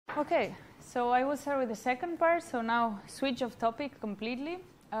Okay, so I will start with the second part. So now switch of topic completely.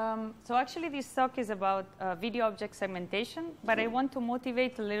 So actually this talk is about video object segmentation, but I want to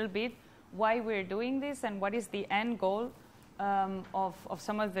motivate a little bit why we're doing this and what is the end goal of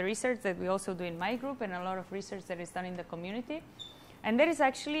some of the research that we also do in my group and a lot of research that is done in the community. And that is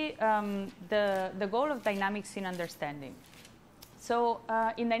actually the goal of dynamic scene understanding. So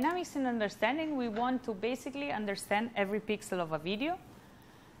in dynamic scene understanding, we want to basically understand every pixel of a video.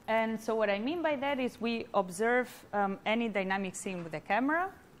 And so what I mean by that is we observe any dynamic scene with a camera.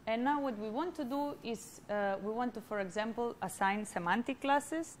 And now what we want to do is we want to, for example, assign semantic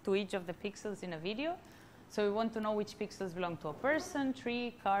classes to each of the pixels in a video. So we want to know which pixels belong to a person,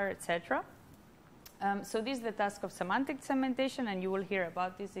 tree, car, etc. So this is the task of semantic segmentation, and you will hear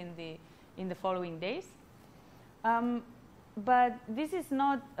about this in the following days. But this is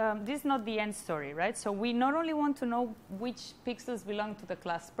not the end story, right? So we not only want to know which pixels belong to the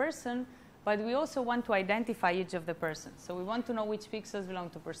class person, but we also want to identify each of the persons. So we want to know which pixels belong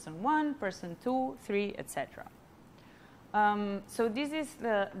to person 1, person 2, 3, etc. So this is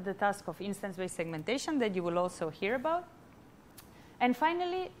the task of instance-based segmentation that you will also hear about. And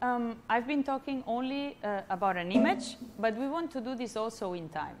finally, I've been talking only about an image, but we want to do this also in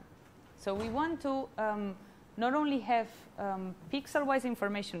time. So we want to not only have pixel-wise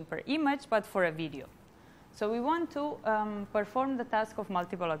information per image, but for a video. So we want to perform the task of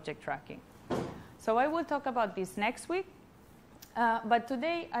multiple object tracking. So I will talk about this next week. But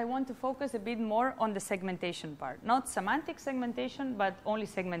today, I want to focus a bit more on the segmentation part. Not semantic segmentation, but only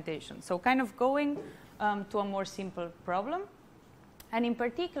segmentation. So kind of going to a more simple problem. And in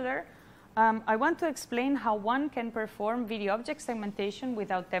particular, I want to explain how one can perform video object segmentation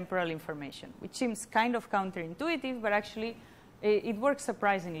without temporal information, which seems kind of counterintuitive, but actually it works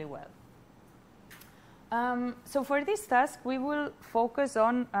surprisingly well. So for this task, we will focus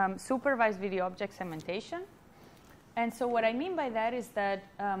on supervised video object segmentation. And so what I mean by that is that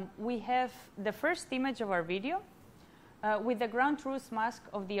we have the first image of our video with the ground truth mask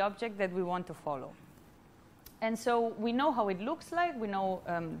of the object that we want to follow. And so we know how it looks like, we know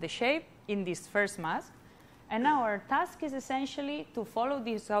the shape in this first mask. And now our task is essentially to follow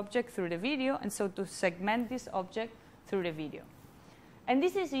this object through the video, and so to segment this object through the video. And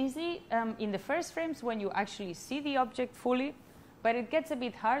this is easy in the first frames when you actually see the object fully, but it gets a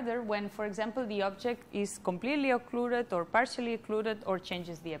bit harder when, for example, the object is completely occluded or partially occluded or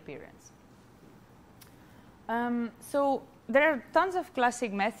changes the appearance. So there are tons of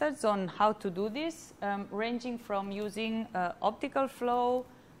classic methods on how to do this, ranging from using optical flow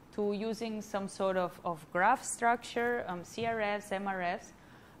to using some sort of graph structure, CRFs, MRFs.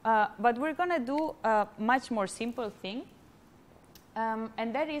 But we're going to do a much more simple thing.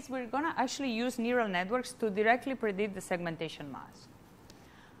 And that is we're going to actually use neural networks to directly predict the segmentation mask.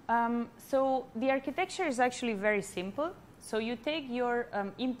 So the architecture is actually very simple. So you take your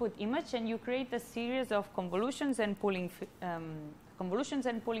input image and you create a series of convolutions and pooling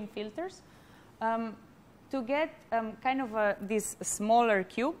filters to get kind of this smaller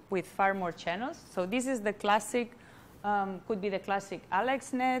cube with far more channels. So this is the classic, could be the classic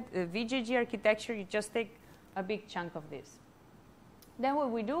AlexNet, VGG architecture. You just take a big chunk of this. Then what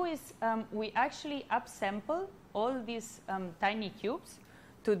we do is we actually upsample all these tiny cubes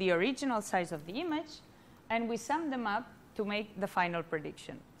to the original size of the image, and we sum them up to make the final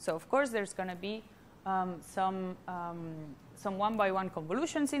prediction. So of course, there's going to be some one-by-one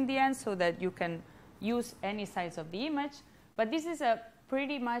convolutions in the end so that you can use any size of the image. But this is a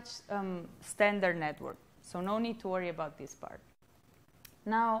pretty much standard network, so no need to worry about this part.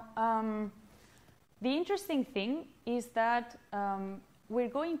 Now, the interesting thing is that we're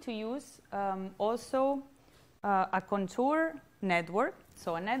going to use also a contour network.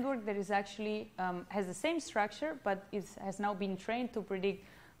 So a network that is actually has the same structure, but has now been trained to predict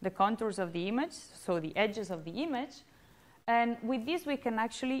the contours of the image, so the edges of the image. And with this, we can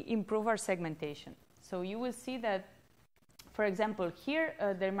actually improve our segmentation. So you will see that, for example, here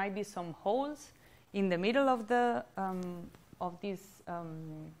there might be some holes in the middle of the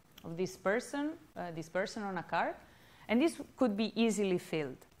this person on a card, and this could be easily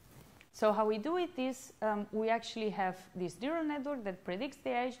filled. So how we do it is we actually have this neural network that predicts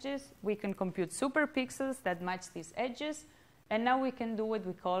the edges. We can compute superpixels that match these edges, and now we can do what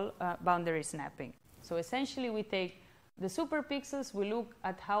we call boundary snapping. So essentially, we take the superpixels, we look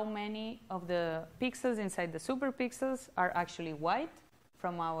at how many of the pixels inside the superpixels are actually white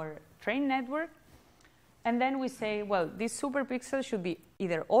from our trained network, and then we say, well, these superpixels should be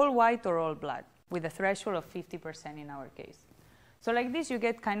either all white or all black, with a threshold of 50% in our case. So like this, you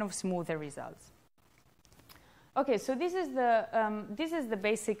get kind of smoother results. Okay, so this is the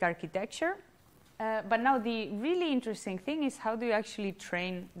basic architecture. But now the really interesting thing is how do you actually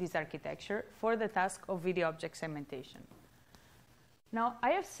train this architecture for the task of video object segmentation? Now,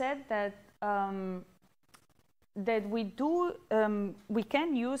 I have said that we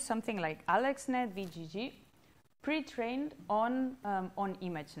can use something like AlexNet, VGG, pre-trained on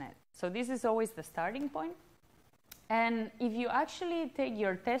ImageNet. So this is always the starting point. And if you actually take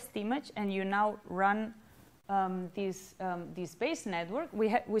your test image and you now run this base network,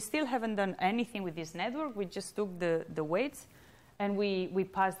 we still haven't done anything with this network. We just took the weights and we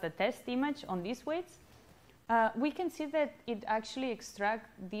passed the test image on these weights. We can see that it actually extracts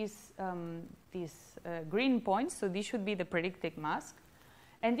these green points. So these should be the predicted mask.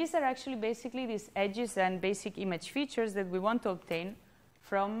 And these are actually basically these edges and basic image features that we want to obtain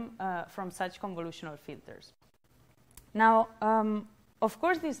from such convolutional filters. Now, of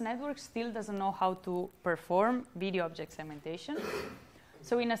course, this network still doesn't know how to perform video object segmentation.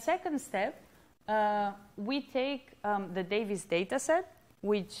 So in a second step, we take the Davis dataset,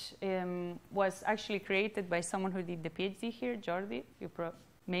 which was actually created by someone who did the PhD here, Jordi.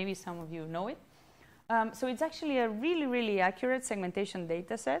 Maybe some of you know it. So it's actually a really, really accurate segmentation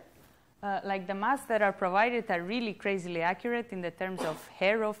dataset. Like the masks that are provided are really crazily accurate in the terms of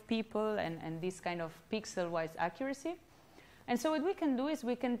hair of people and this kind of pixel-wise accuracy. And so what we can do is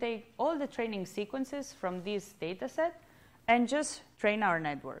we can take all the training sequences from this dataset and just train our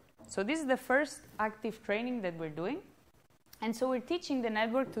network. So this is the first active training that we're doing. And so we're teaching the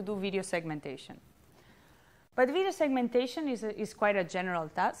network to do video segmentation. But video segmentation is quite a general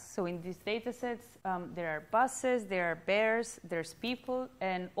task. So in these datasets, there are buses, there are bears, there's people,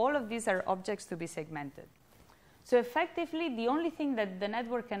 and all of these are objects to be segmented. So effectively, the only thing that the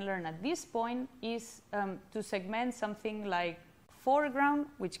network can learn at this point is to segment something like foreground,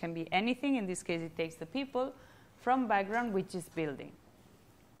 which can be anything. In this case, it takes the people, from background, which is building.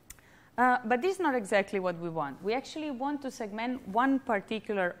 But this is not exactly what we want. We actually want to segment one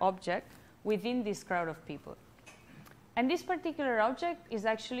particular object within this crowd of people. And this particular object is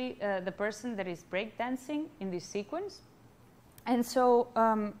actually the person that is breakdancing in this sequence. And so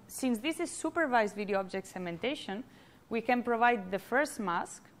since this is supervised video object segmentation, we can provide the first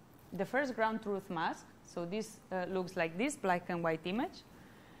mask, the first ground truth mask. So this looks like this black and white image.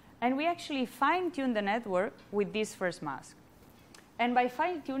 And we actually fine-tune the network with this first mask. And by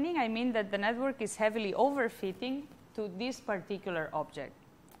fine-tuning, I mean that the network is heavily overfitting to this particular object.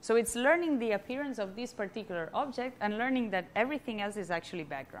 So it's learning the appearance of this particular object and learning that everything else is actually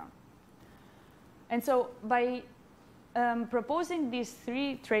background. And so by proposing these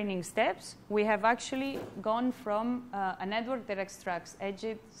three training steps, we have actually gone from a network that extracts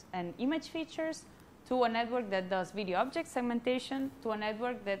edges and image features to a network that does video object segmentation to a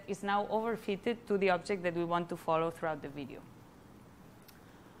network that is now overfitted to the object that we want to follow throughout the video.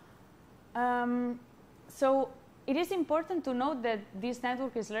 So it is important to note that this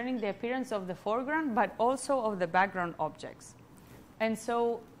network is learning the appearance of the foreground, but also of the background objects. And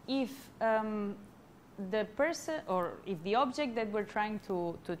so if the person, or if the object that we're trying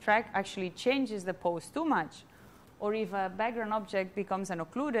to track actually changes the pose too much, or if a background object becomes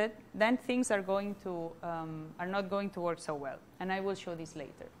occluded, then things are not going to work so well. And I will show this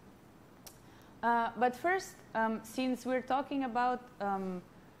later. But first, since we're talking about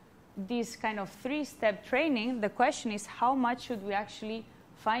this kind of three-step training, the question is how much should we actually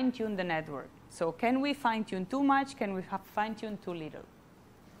fine-tune the network? So can we fine-tune too much? Can we fine-tune too little?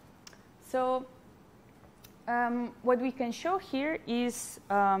 So what we can show here is,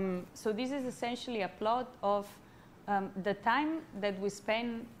 so this is essentially a plot of the time that we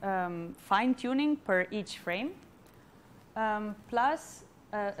spend fine-tuning per each frame, plus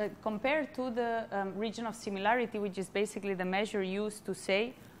compared to the region of similarity, which is basically the measure used to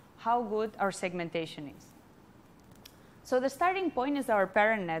say how good our segmentation is. So the starting point is our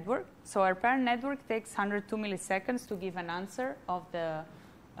parent network. So our parent network takes 102 milliseconds to give an answer of the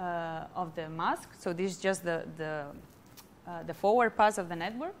mask. So this is just the forward pass of the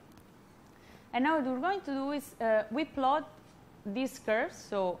network. And now what we're going to do is we plot these curves,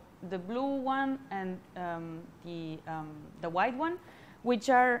 so the blue one and the white one, which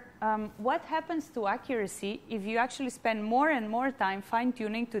are what happens to accuracy if you actually spend more and more time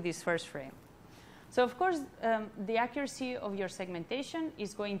fine-tuning to this first frame. So of course, the accuracy of your segmentation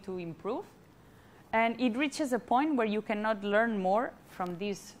is going to improve. And it reaches a point where you cannot learn more from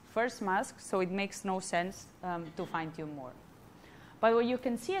this first mask, so it makes no sense to fine-tune more. But what you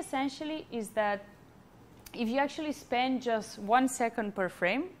can see essentially is that if you actually spend just 1 second per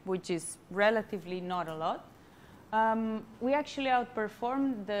frame, which is relatively not a lot, we actually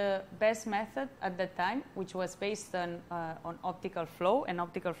outperformed the best method at that time, which was based on optical flow and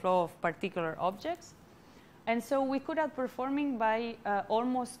optical flow of particular objects. And so we could outperforming by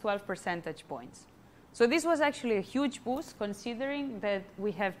almost 12 percentage points. So this was actually a huge boost, considering that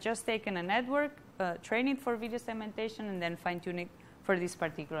we have just taken a network, trained it for video segmentation, and then fine-tune it for this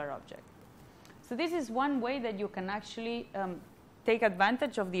particular object. So this is one way that you can actually take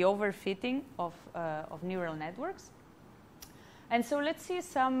advantage of the overfitting of neural networks. And so let's see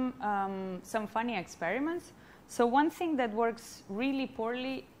some funny experiments. So one thing that works really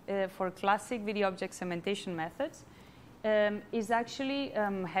poorly for classic video object segmentation methods is actually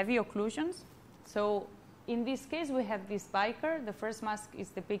heavy occlusions. So in this case, we have this biker. The first mask is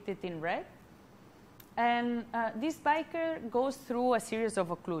depicted in red. And this biker goes through a series of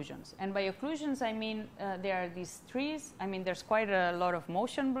occlusions. And by occlusions, I mean there are these trees. I mean, there's quite a lot of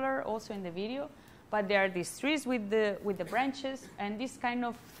motion blur also in the video. But there are these trees with the branches. And this kind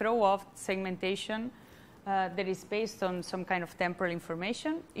of throw-off segmentation that is based on some kind of temporal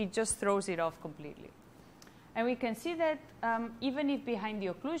information, it just throws it off completely. And we can see that even if behind the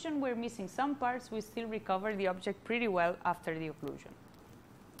occlusion we're missing some parts, we still recover the object pretty well after the occlusion.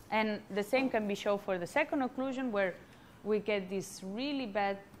 And the same can be shown for the second occlusion, where we get this really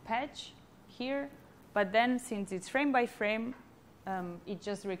bad patch here. But then, since it's frame by frame, it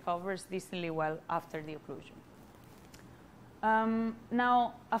just recovers decently well after the occlusion.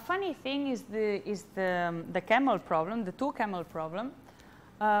 Now, a funny thing is the camel problem, the two-camel problem,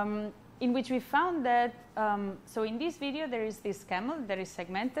 in which we found that, so in this video, there is this camel that is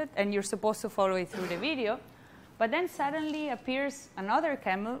segmented, and you're supposed to follow it through the video. But then suddenly appears another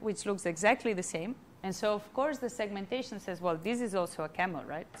camel, which looks exactly the same. And so, of course, the segmentation says, well, this is also a camel,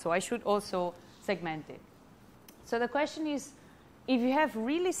 right? So I should also segment it. So the question is, if you have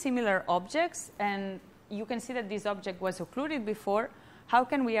really similar objects, and you can see that this object was occluded before, how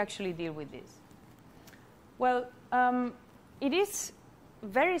can we actually deal with this? Well, it is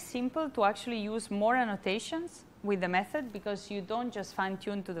very simple to actually use more annotations with the method, because you don't just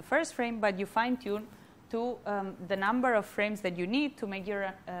fine-tune to the first frame, but you fine-tune to the number of frames that you need to make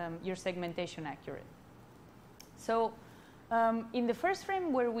your segmentation accurate. So in the first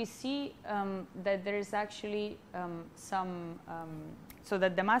frame, where we see that there is actually so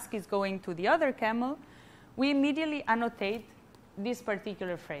that the mask is going to the other camel, we immediately annotate this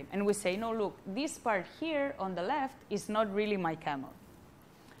particular frame. And we say, no, look, this part here on the left is not really my camel.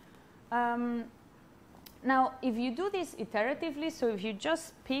 Now, if you do this iteratively, so if you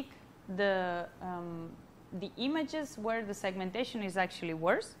just pick the images where the segmentation is actually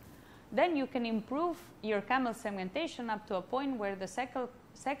worse, then you can improve your camel segmentation up to a point where the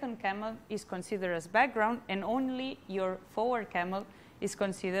second camel is considered as background, and only your forward camel is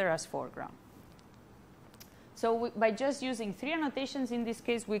considered as foreground. So by just using 3 annotations in this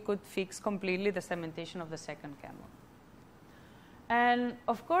case, we could fix completely the segmentation of the second camel. And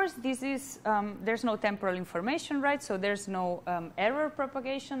of course, this is there's no temporal information, right? So there's no error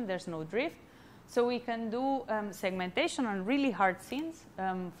propagation, there's no drift. So we can do segmentation on really hard scenes,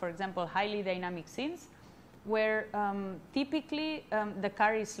 for example, highly dynamic scenes, where typically the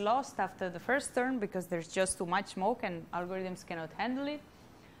car is lost after the first turn because there's just too much smoke and algorithms cannot handle it.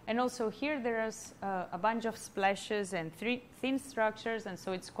 And also here there's a bunch of splashes and thin structures, and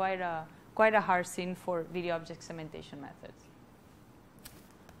so it's quite a hard scene for video object segmentation methods.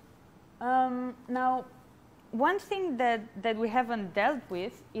 Now, one thing that we haven't dealt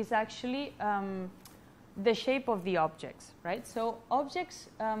with is actually the shape of the objects, right? So objects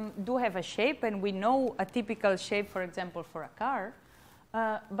do have a shape, and we know a typical shape, for example, for a car.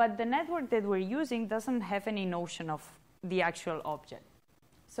 But the network that we're using doesn't have any notion of the actual object.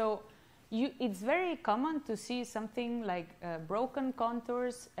 So it's very common to see something like broken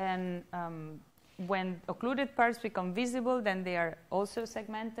contours, and when occluded parts become visible, then they are also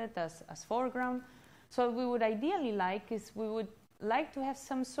segmented as foreground. So what we would ideally like is we would like to have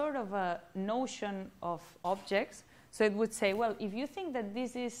some sort of a notion of objects. So it would say, well, if you think that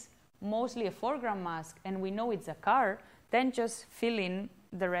this is mostly a foreground mask and we know it's a car, then just fill in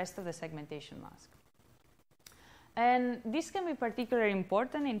the rest of the segmentation mask. And this can be particularly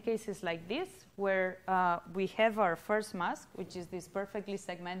important in cases like this, where we have our first mask, which is this perfectly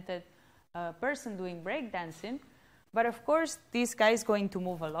segmented person doing breakdancing. But of course, this guy is going to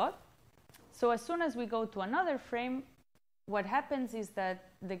move a lot. So as soon as we go to another frame, what happens is that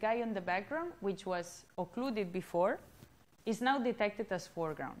the guy on the background, which was occluded before, is now detected as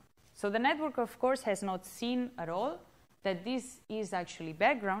foreground. So the network, of course, has not seen at all that this is actually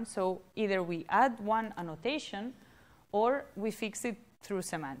background. So either we add one annotation or we fix it through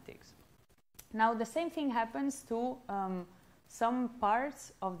semantics. Now, the same thing happens to some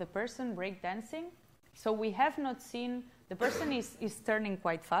parts of the person breakdancing. So we have not seen, the person is turning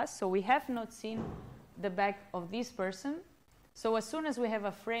quite fast, so we have not seen the back of this person. So as soon as we have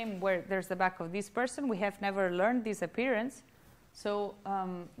a frame where there's the back of this person, we have never learned this appearance. So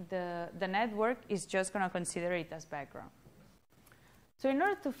the network is just going to consider it as background. So in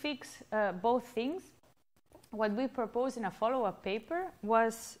order to fix both things, what we proposed in a follow-up paper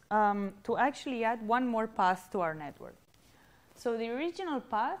was to actually add one more path to our network. So the original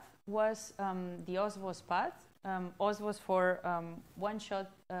path was the OSVOS path. OSVOS for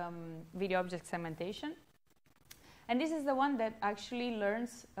one-shot video object segmentation. And this is the one that actually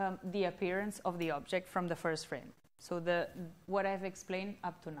learns the appearance of the object from the first frame. So what I've explained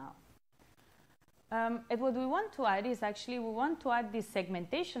up to now. And what we want to add is actually we want to add this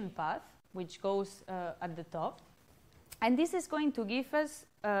segmentation path, which goes at the top. And this is going to give us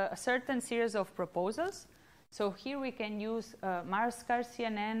a certain series of proposals. So here we can use Marscar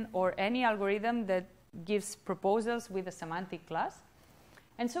CNN or any algorithm that gives proposals with a semantic class.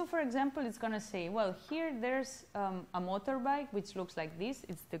 And so, for example, it's going to say, well, here there's a motorbike, which looks like this.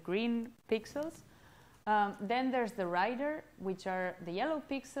 It's the green pixels. Then there's the rider, which are the yellow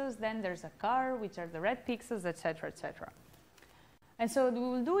pixels. Then there's a car, which are the red pixels, etc., etc. And so what we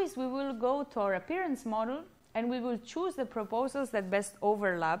will do is we will go to our appearance model, and we will choose the proposals that best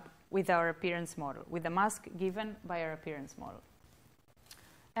overlap with our appearance model, with the mask given by our appearance model.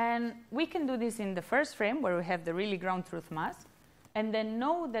 And we can do this in the first frame, where we have the really ground truth mask, and then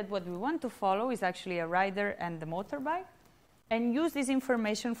know that what we want to follow is actually a rider and the motorbike, and use this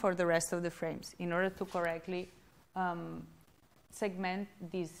information for the rest of the frames in order to correctly segment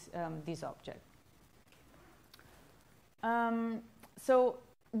this object. So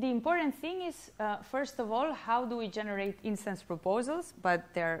the important thing is, first of all, how do we generate instance proposals?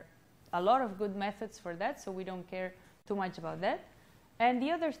 But there are a lot of good methods for that, so we don't care too much about that. And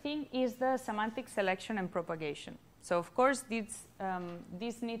the other thing is the semantic selection and propagation. So of course,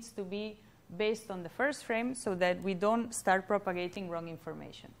 this needs to be based on the first frame so that we don't start propagating wrong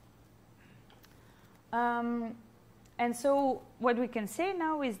information. And so what we can say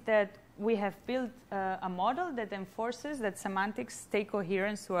now is that we have built a model that enforces that semantics stay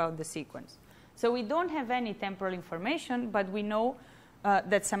coherent throughout the sequence. So we don't have any temporal information, but we know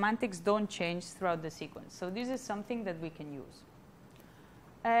that semantics don't change throughout the sequence. So this is something that we can use.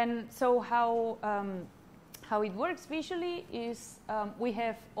 And so how it works visually is we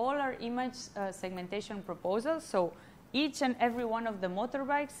have all our image segmentation proposals. So each and every one of the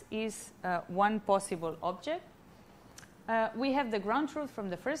motorbikes is one possible object. We have the ground truth from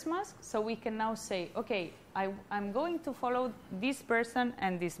the first mask, so we can now say, okay, I'm going to follow this person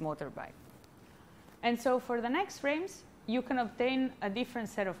and this motorbike. And so for the next frames, you can obtain a different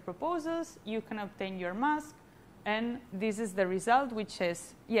set of proposals, you can obtain your mask, and this is the result, which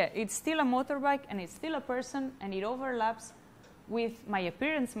says, yeah, it's still a motorbike and it's still a person, and it overlaps with my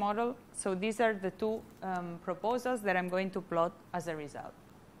appearance model. So these are the two proposals that I'm going to plot as a result.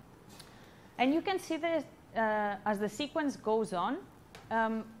 And you can see that as the sequence goes on,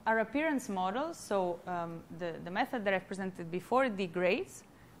 our appearance model, so the method that I presented before, degrades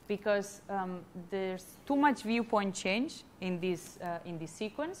because there's too much viewpoint change in this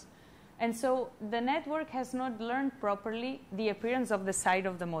sequence. And so the network has not learned properly the appearance of the side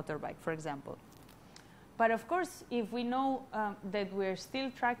of the motorbike, for example. But of course, if we know that we're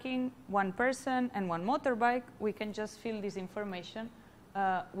still tracking one person and one motorbike, we can just fill this information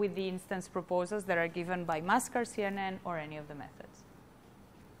with the instance proposals that are given by Maskar, CNN, or any of the methods.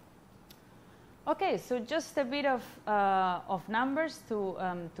 Okay, so just a bit of numbers to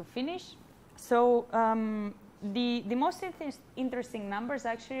finish. So the most interesting numbers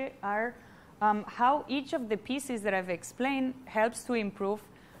actually are how each of the pieces that I've explained helps to improve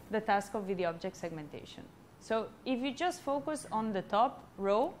the task of video object segmentation. So if you just focus on the top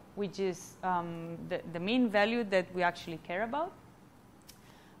row, which is the mean value that we actually care about,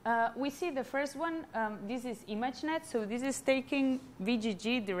 we see the first one, this is ImageNet. So this is taking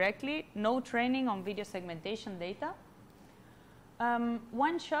VGG directly, no training on video segmentation data.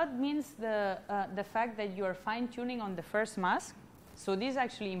 One shot means the fact that you are fine-tuning on the first mask. So this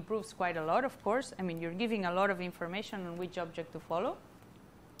actually improves quite a lot, of course. I mean, you're giving a lot of information on which object to follow.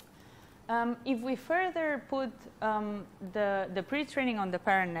 If we further put the pre-training on the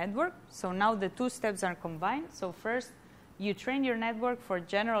parent network, so now the two steps are combined. So first, you train your network for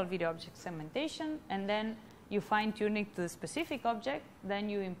general video object segmentation, and then you fine-tune it to the specific object. Then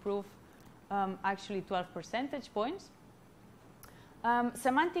you improve actually 12 percentage points.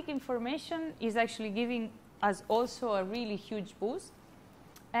 Semantic information is actually giving us also a really huge boost.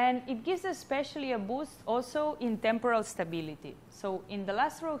 And it gives especially a boost also in temporal stability. So in the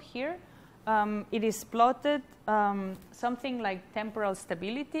last row here, it is plotted something like temporal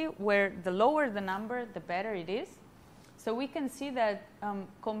stability, where the lower the number, the better it is. So we can see that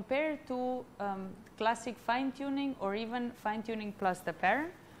compared to classic fine-tuning or even fine-tuning plus the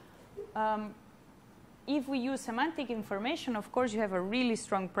parent, if we use semantic information, of course, you have a really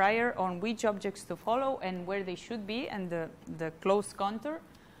strong prior on which objects to follow and where they should be and the close contour.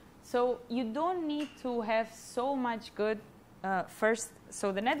 So you don't need to have so much good first.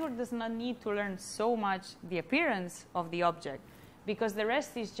 So the network does not need to learn so much the appearance of the object, because the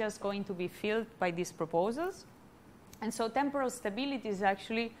rest is just going to be filled by these proposals. And so temporal stability is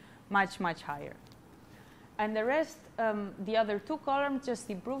actually much, much higher. And the rest, the other two columns just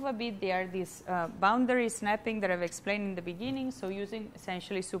improve a bit. They are this boundary snapping that I've explained in the beginning, so using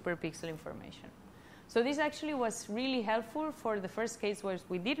essentially superpixel information. So this actually was really helpful for the first case where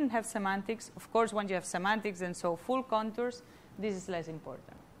we didn't have semantics. Of course, once you have semantics and so full contours, this is less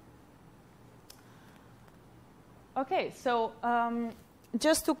important. Okay, so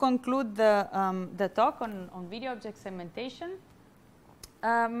just to conclude the talk on video object segmentation,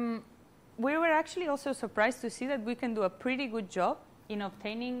 we were actually also surprised to see that we can do a pretty good job in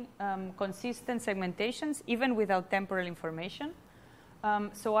obtaining consistent segmentations even without temporal information.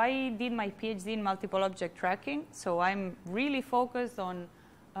 So I did my PhD in multiple object tracking, so I'm really focused on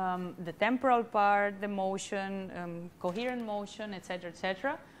the temporal part, the motion, coherent motion, etc.,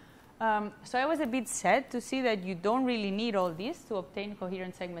 etc. So I was a bit sad to see that you don't really need all this to obtain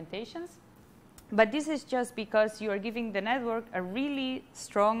coherent segmentations. But this is just because you are giving the network a really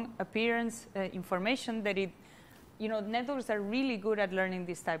strong appearance information that networks are really good at learning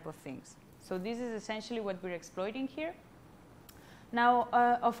this type of things. So this is essentially what we're exploiting here. Now,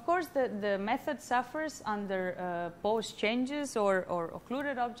 of course, the method suffers under pose changes or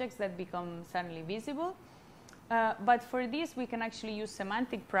occluded objects that become suddenly visible. But for this, we can actually use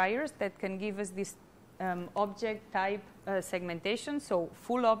semantic priors that can give us this object type segmentation, so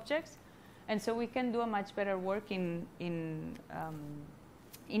full objects. And so we can do a much better work in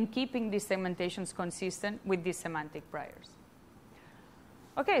keeping these segmentations consistent with these semantic priors.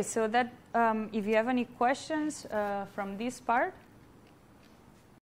 Okay, so that if you have any questions from this part.